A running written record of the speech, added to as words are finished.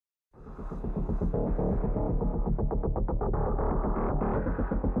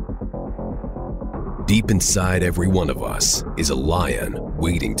Deep inside every one of us is a lion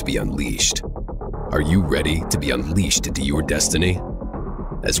waiting to be unleashed. Are you ready to be unleashed into your destiny?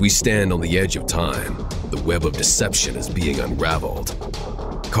 As we stand on the edge of time, the web of deception is being unraveled.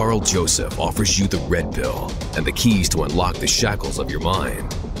 Carl Joseph offers you the red pill and the keys to unlock the shackles of your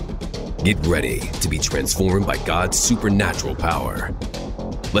mind. Get ready to be transformed by God's supernatural power.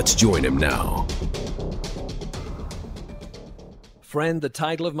 Let's join him now. Friend, the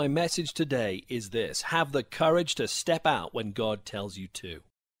title of my message today is this: Have the courage to step out when God tells you to.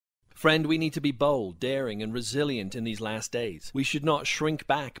 Friend, we need to be bold, daring, and resilient in these last days. We should not shrink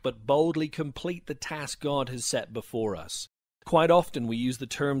back, but boldly complete the task God has set before us. Quite often we use the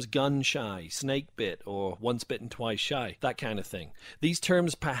terms gun shy, snake bit, or once bitten twice shy, that kind of thing. These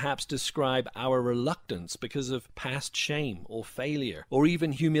terms perhaps describe our reluctance because of past shame or failure, or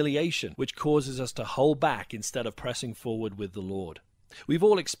even humiliation, which causes us to hold back instead of pressing forward with the Lord. We've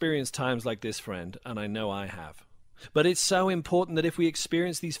all experienced times like this, friend, and I know I have. But it's so important that if we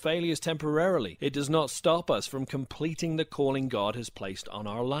experience these failures temporarily, it does not stop us from completing the calling God has placed on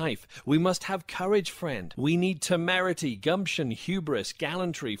our life. We must have courage, friend. We need temerity, gumption, hubris,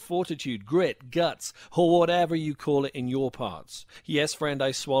 gallantry, fortitude, grit, guts, or whatever you call it in your parts. Yes, friend,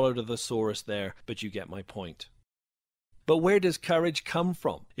 I swallowed a thesaurus there, but you get my point. But where does courage come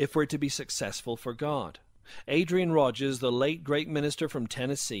from if we're to be successful for God? Adrian Rogers, the late great minister from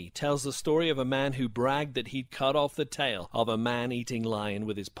Tennessee, tells the story of a man who bragged that he'd cut off the tail of a man-eating lion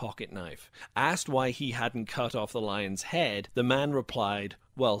with his pocket knife. Asked why he hadn't cut off the lion's head, the man replied,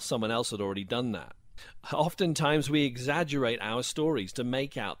 well, someone else had already done that. Oftentimes we exaggerate our stories to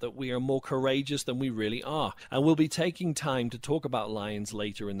make out that we are more courageous than we really are, and we'll be taking time to talk about lions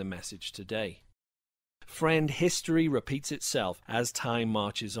later in the message today. Friend, history repeats itself as time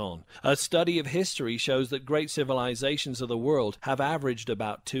marches on. A study of history shows that great civilizations of the world have averaged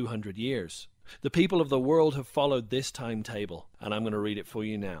about 200 years. The people of the world have followed this timetable, and I'm going to read it for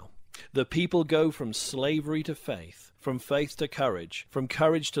you now. The people go from slavery to faith, from faith to courage, from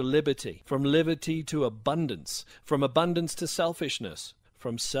courage to liberty, from liberty to abundance, from abundance to selfishness,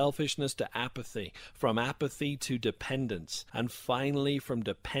 from selfishness to apathy, from apathy to dependence, and finally from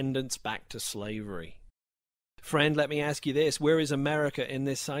dependence back to slavery. Friend, let me ask you this: where is America in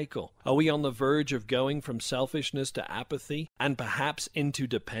this cycle? Are we on the verge of going from selfishness to apathy and perhaps into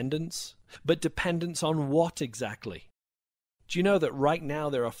dependence? But dependence on what exactly? Do you know that right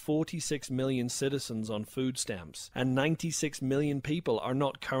now there are 46 million citizens on food stamps and 96 million people are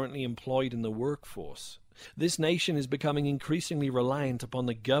not currently employed in the workforce? This nation is becoming increasingly reliant upon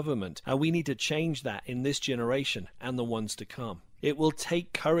the government, and we need to change that in this generation and the ones to come. It will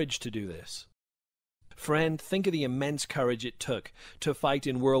take courage to do this. Friend, think of the immense courage it took to fight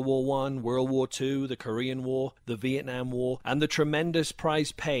in World War I, World War II, the Korean War, the Vietnam War, and the tremendous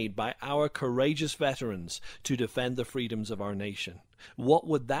price paid by our courageous veterans to defend the freedoms of our nation. What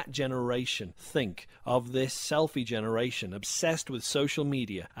would that generation think of this selfie generation obsessed with social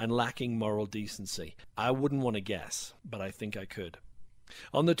media and lacking moral decency? I wouldn't want to guess, but I think I could.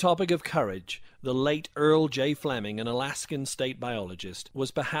 On the topic of courage, the late Earl J. Fleming, an Alaskan state biologist,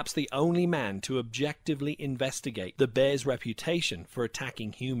 was perhaps the only man to objectively investigate the bear's reputation for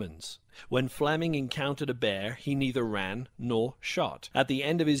attacking humans. When Fleming encountered a bear, he neither ran nor shot. At the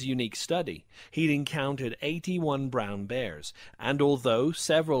end of his unique study, he'd encountered 81 brown bears, and although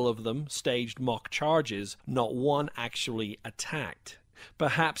several of them staged mock charges, not one actually attacked.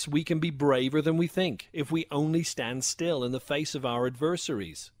 Perhaps we can be braver than we think if we only stand still in the face of our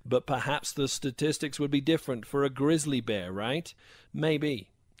adversaries. But perhaps the statistics would be different for a grizzly bear, right?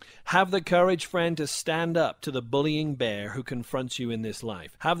 Maybe. Have the courage, friend, to stand up to the bullying bear who confronts you in this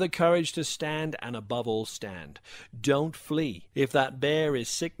life. Have the courage to stand and above all stand. Don't flee. If that bear is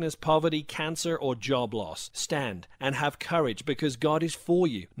sickness, poverty, cancer, or job loss, stand and have courage because God is for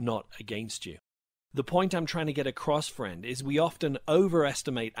you, not against you. The point I'm trying to get across, friend, is we often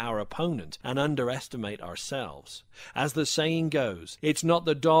overestimate our opponent and underestimate ourselves. As the saying goes, it's not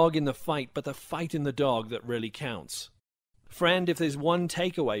the dog in the fight, but the fight in the dog that really counts. Friend, if there's one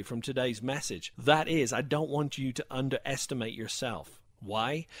takeaway from today's message, that is, I don't want you to underestimate yourself.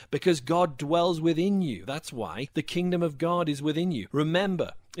 Why? Because God dwells within you. That's why. The kingdom of God is within you.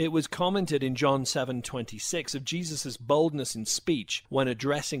 Remember, it was commented in John 7:26 of Jesus' boldness in speech when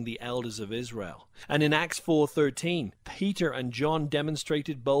addressing the elders of Israel. And in Acts 4:13, Peter and John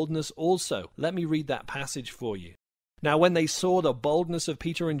demonstrated boldness also. Let me read that passage for you. Now when they saw the boldness of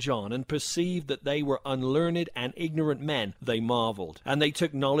Peter and John, and perceived that they were unlearned and ignorant men, they marveled. And they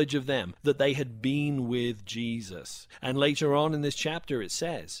took knowledge of them, that they had been with Jesus. And later on in this chapter it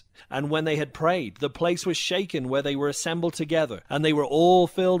says, and when they had prayed, the place was shaken where they were assembled together, and they were all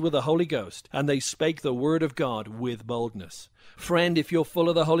filled with the Holy Ghost, and they spake the word of God with boldness. Friend, if you're full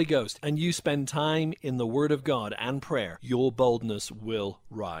of the Holy Ghost and you spend time in the Word of God and prayer, your boldness will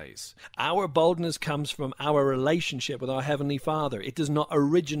rise. Our boldness comes from our relationship with our Heavenly Father. It does not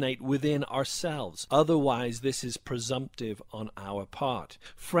originate within ourselves. Otherwise, this is presumptive on our part.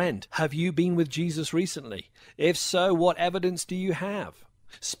 Friend, have you been with Jesus recently? If so, what evidence do you have?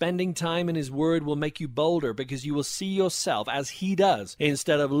 Spending time in His Word will make you bolder because you will see yourself as He does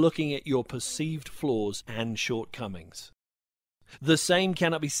instead of looking at your perceived flaws and shortcomings. The same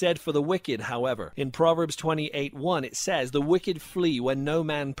cannot be said for the wicked, however. In Proverbs 28:1 it says, the wicked flee when no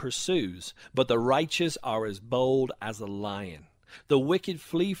man pursues, but the righteous are as bold as a lion. The wicked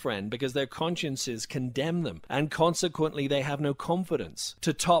flee, friend, because their consciences condemn them, and consequently they have no confidence.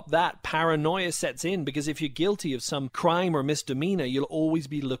 To top that, paranoia sets in because if you're guilty of some crime or misdemeanor, you'll always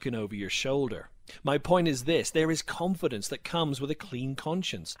be looking over your shoulder. My point is this: there is confidence that comes with a clean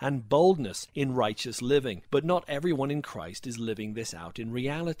conscience and boldness in righteous living, but not everyone in Christ is living this out in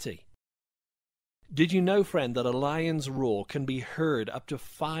reality. Did you know, friend, that a lion's roar can be heard up to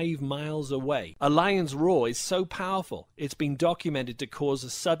 5 miles away? A lion's roar is so powerful, it's been documented to cause a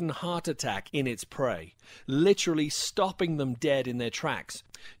sudden heart attack in its prey, literally stopping them dead in their tracks.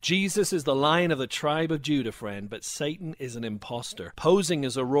 Jesus is the Lion of the tribe of Judah, friend, but Satan is an impostor, posing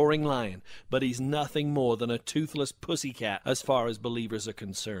as a roaring lion, but he's nothing more than a toothless pussycat as far as believers are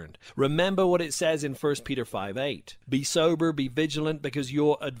concerned. Remember what it says in 1 Peter 5:8. Be sober, be vigilant, because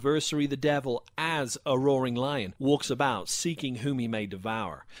your adversary the devil, as a roaring lion, walks about seeking whom he may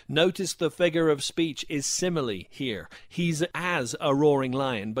devour. Notice the figure of speech is simile here. He's as a roaring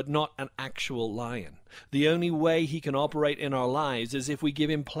lion, but not an actual lion. The only way he can operate in our lives is if we give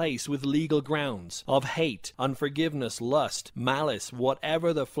him place with legal grounds of hate, unforgiveness, lust, malice,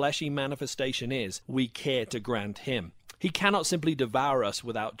 whatever the fleshy manifestation is we care to grant him. He cannot simply devour us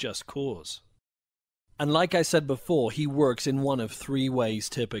without just cause. And like I said before, he works in one of 3 ways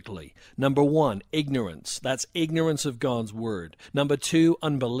typically. Number 1, ignorance. That's ignorance of God's word. Number 2,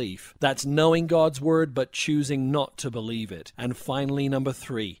 unbelief. That's knowing God's word but choosing not to believe it. And finally, number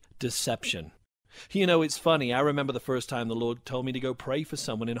 3, deception. You know, it's funny. I remember the first time the Lord told me to go pray for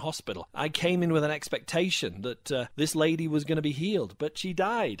someone in hospital. I came in with an expectation that this lady was going to be healed, but she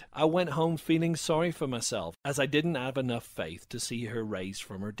died. I went home feeling sorry for myself, as I didn't have enough faith to see her raised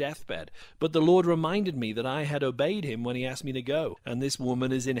from her deathbed. But the Lord reminded me that I had obeyed him when he asked me to go, and this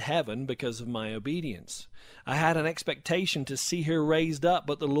woman is in heaven because of my obedience. I had an expectation to see her raised up,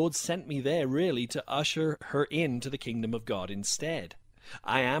 but the Lord sent me there really to usher her into the kingdom of God instead.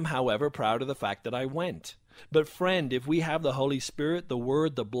 I am, however, proud of the fact that I went. But friend, if we have the Holy Spirit, the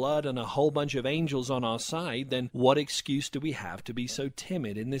Word, the blood, and a whole bunch of angels on our side, then what excuse do we have to be so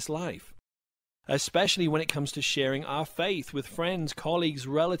timid in this life? Especially when it comes to sharing our faith with friends, colleagues,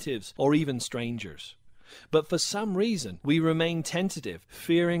 relatives, or even strangers. But for some reason, we remain tentative,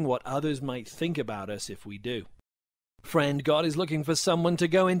 fearing what others might think about us if we do. Friend, God is looking for someone to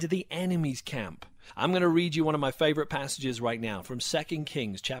go into the enemy's camp. I'm going to read you one of my favorite passages right now from 2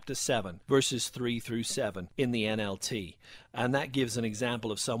 Kings chapter 7, verses 3 through 7 in the NLT. And that gives an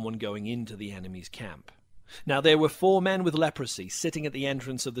example of someone going into the enemy's camp. Now there were 4 men with leprosy sitting at the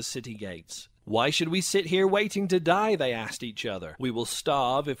entrance of the city gates. Why should we sit here waiting to die? They asked each other. We will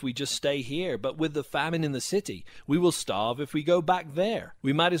starve if we just stay here, but with the famine in the city, we will starve if we go back there.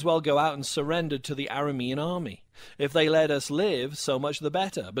 We might as well go out and surrender to the Aramean army. If they let us live, so much the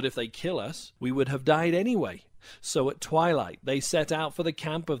better, but if they kill us, we would have died anyway. So at twilight they set out for the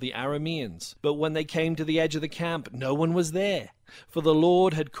camp of the Arameans. But when they came to the edge of the camp, no one was there. For the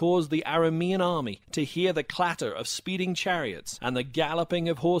Lord had caused the Aramean army to hear the clatter of speeding chariots and the galloping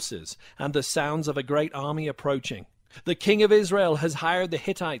of horses and the sounds of a great army approaching. The king of Israel has hired the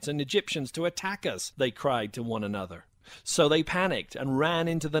Hittites and Egyptians to attack us, they cried to one another. So they panicked and ran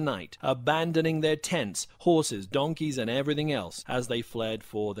into the night, abandoning their tents, horses, donkeys, and everything else as they fled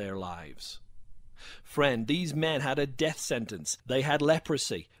for their lives. Friend, these men had a death sentence. They had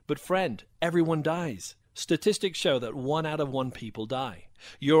leprosy. But friend, everyone dies. Statistics show that 1 out of 1 people die.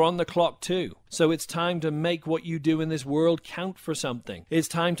 You're on the clock too. So it's time to make what you do in this world count for something. It's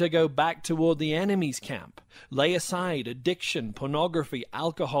time to go back toward the enemy's camp. Lay aside addiction, pornography,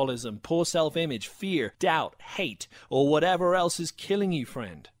 alcoholism, poor self-image, fear, doubt, hate, or whatever else is killing you,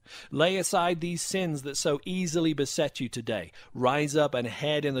 friend. Lay aside these sins that so easily beset you today. Rise up and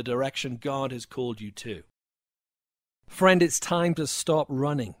head in the direction God has called you to. Friend, it's time to stop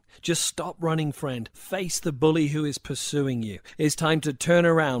running. Just stop running, friend. Face the bully who is pursuing you. It's time to turn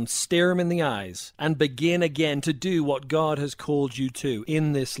around, stare him in the eyes, and begin again to do what God has called you to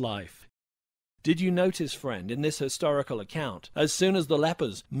in this life. Did you notice, friend, in this historical account, as soon as the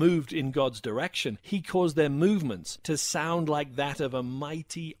lepers moved in God's direction, he caused their movements to sound like that of a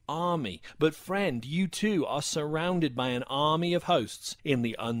mighty army. But friend, you too are surrounded by an army of hosts in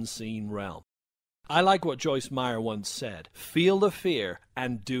the unseen realm. I like what Joyce Meyer once said, feel the fear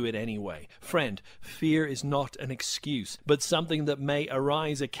and do it anyway. Friend, fear is not an excuse, but something that may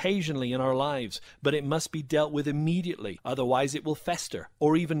arise occasionally in our lives, but it must be dealt with immediately, otherwise it will fester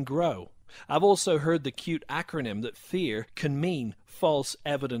or even grow. I've also heard the cute acronym that fear can mean false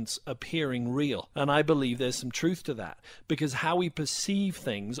evidence appearing real, and I believe there's some truth to that, because how we perceive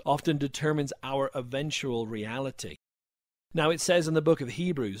things often determines our eventual reality. Now it says in the book of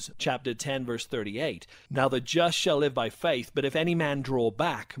Hebrews, chapter 10, verse 38, "Now the just shall live by faith, but if any man draw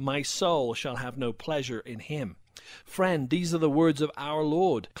back, my soul shall have no pleasure in him." Friend, these are the words of our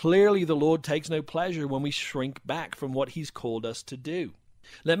Lord. Clearly the Lord takes no pleasure when we shrink back from what he's called us to do.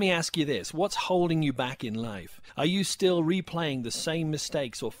 Let me ask you this, what's holding you back in life? Are you still replaying the same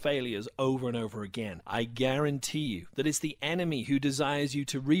mistakes or failures over and over again? I guarantee you that it's the enemy who desires you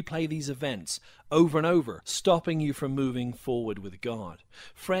to replay these events over and over, stopping you from moving forward with God.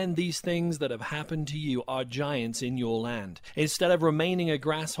 Friend, these things that have happened to you are giants in your land. Instead of remaining a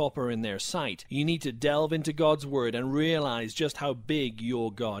grasshopper in their sight, you need to delve into God's word and realize just how big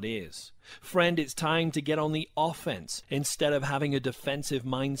your God is. Friend, it's time to get on the offense instead of having a defensive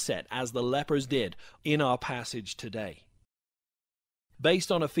mindset as the lepers did in our passage today.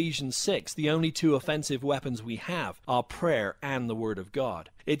 Based on Ephesians 6, the only two offensive weapons we have are prayer and the Word of God.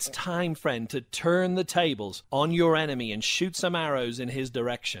 It's time, friend, to turn the tables on your enemy and shoot some arrows in his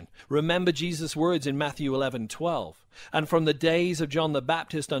direction. Remember Jesus' words in Matthew 11:12. "And from the days of John the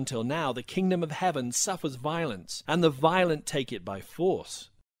Baptist until now, the kingdom of heaven suffers violence, and the violent take it by force."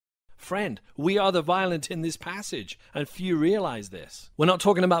 Friend, we are the violent in this passage, and few realize this. We're not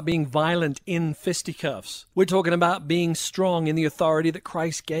talking about being violent in fisticuffs. We're talking about being strong in the authority that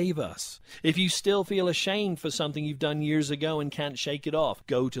Christ gave us. If you still feel ashamed for something you've done years ago and can't shake it off,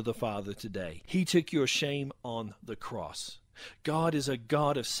 go to the Father today. He took your shame on the cross. God is a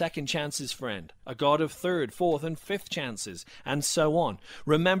God of second chances, friend, a God of third, fourth, and fifth chances, and so on.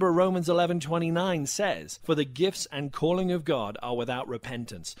 Remember Romans 11:29 says, "For the gifts and calling of God are without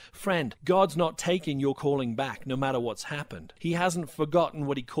repentance." Friend, God's not taking your calling back no matter what's happened. He hasn't forgotten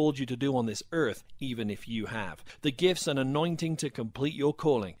what he called you to do on this earth, even if you have. The gifts and anointing to complete your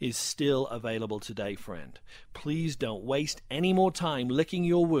calling is still available today, friend. Please don't waste any more time licking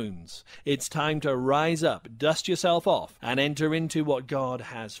your wounds. It's time to rise up, dust yourself off, and enter into what God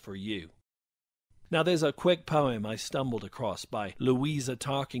has for you. Now there's a quick poem I stumbled across by Louisa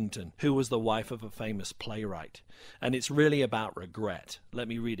Tarkington, who was the wife of a famous playwright. And it's really about regret. Let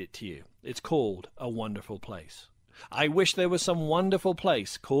me read it to you. It's called "A Wonderful Place." "I wish there was some wonderful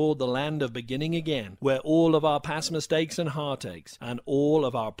place called the land of beginning again, where all of our past mistakes and heartaches, and all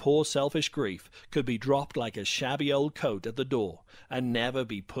of our poor selfish grief could be dropped like a shabby old coat at the door, and never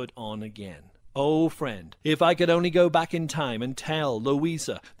be put on again. Oh, friend, if I could only go back in time and tell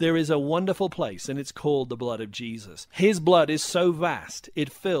Louisa there is a wonderful place, and it's called the blood of Jesus. His blood is so vast,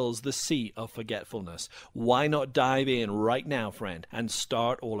 it fills the sea of forgetfulness. Why not dive in right now, friend, and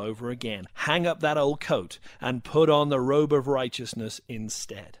start all over again? Hang up that old coat and put on the robe of righteousness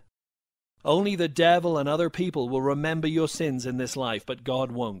instead. Only the devil and other people will remember your sins in this life, but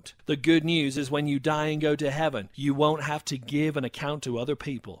God won't. The good news is when you die and go to heaven, you won't have to give an account to other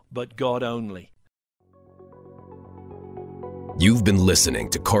people, but God only. You've been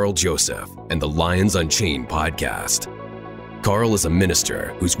listening to Carl Joseph and the Lions Unchained podcast. Carl is a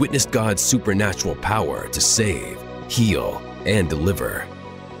minister who's witnessed God's supernatural power to save, heal, and deliver.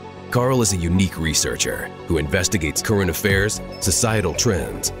 Carl is a unique researcher who investigates current affairs, societal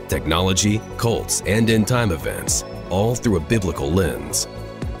trends, technology, cults, and end-time events, all through a biblical lens.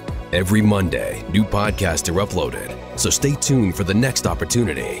 Every Monday, new podcasts are uploaded, so stay tuned for the next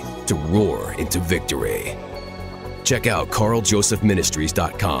opportunity to roar into victory. Check out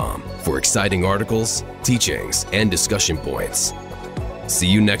carljosephministries.com for exciting articles, teachings, and discussion points. See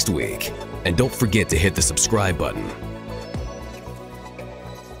you next week, and don't forget to hit the subscribe button.